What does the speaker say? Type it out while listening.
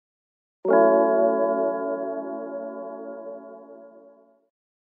Hello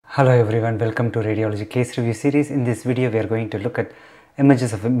everyone, welcome to Radiology Case Review Series. In this video, we are going to look at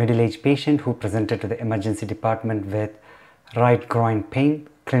images of a middle-aged patient who presented to the emergency department with right groin pain.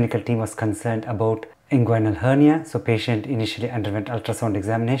 Clinical team was concerned about inguinal hernia, so patient initially underwent ultrasound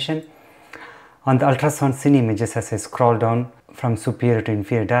examination. On the ultrasound scene images, as I scroll down from superior to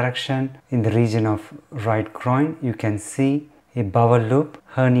inferior direction in the region of right groin, you can see a bowel loop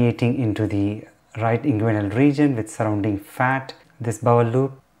herniating into the right inguinal region with surrounding fat. This bowel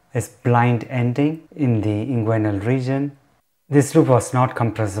loop is blind ending in the inguinal region. This loop was not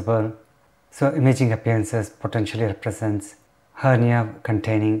compressible, so imaging appearances potentially represents hernia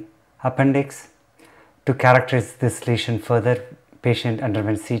containing appendix. To characterize this lesion further, patient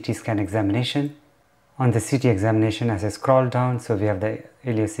underwent CT scan examination. On the CT examination, as I scroll down, so we have the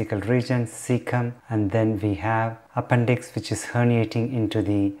ileocecal region, cecum, and then we have appendix, which is herniating into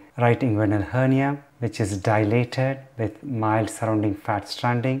the right inguinal hernia, which is dilated with mild surrounding fat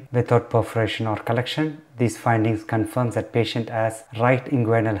stranding without perforation or collection. These findings confirms that patient has right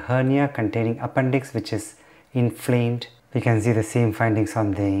inguinal hernia containing appendix, which is inflamed. We can see the same findings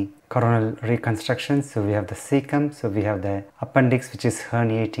on the coronal reconstruction. So we have the cecum, so we have the appendix, which is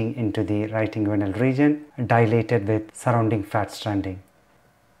herniating into the right inguinal region, dilated with surrounding fat stranding.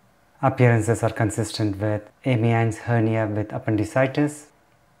 Appearances are consistent with Amyand's hernia with appendicitis.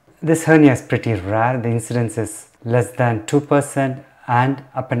 This hernia is pretty rare. The incidence is less than 2%, and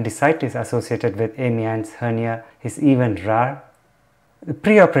appendicitis associated with Amyand's hernia is even rare. The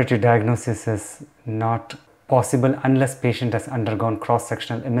preoperative diagnosis is not possible unless patient has undergone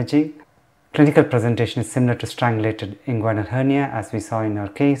cross-sectional imaging. Clinical presentation is similar to strangulated inguinal hernia as we saw in our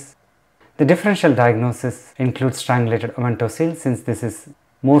case. The differential diagnosis includes strangulated omentocele, since this is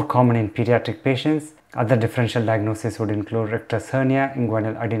more common in pediatric patients. Other differential diagnoses would include rectus hernia,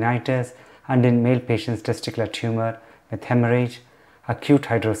 inguinal adenitis, and in male patients testicular tumor with hemorrhage, acute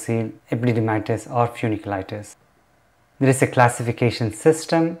hydrocele, epididymitis, or funiculitis. There is a classification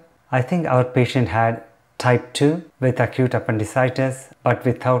system. I think our patient had type 2 with acute appendicitis but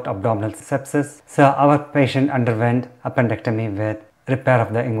without abdominal sepsis. So our patient underwent appendectomy with repair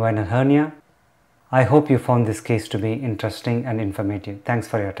of the inguinal hernia. I hope you found this case to be interesting and informative. Thanks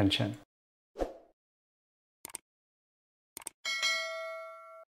for your attention.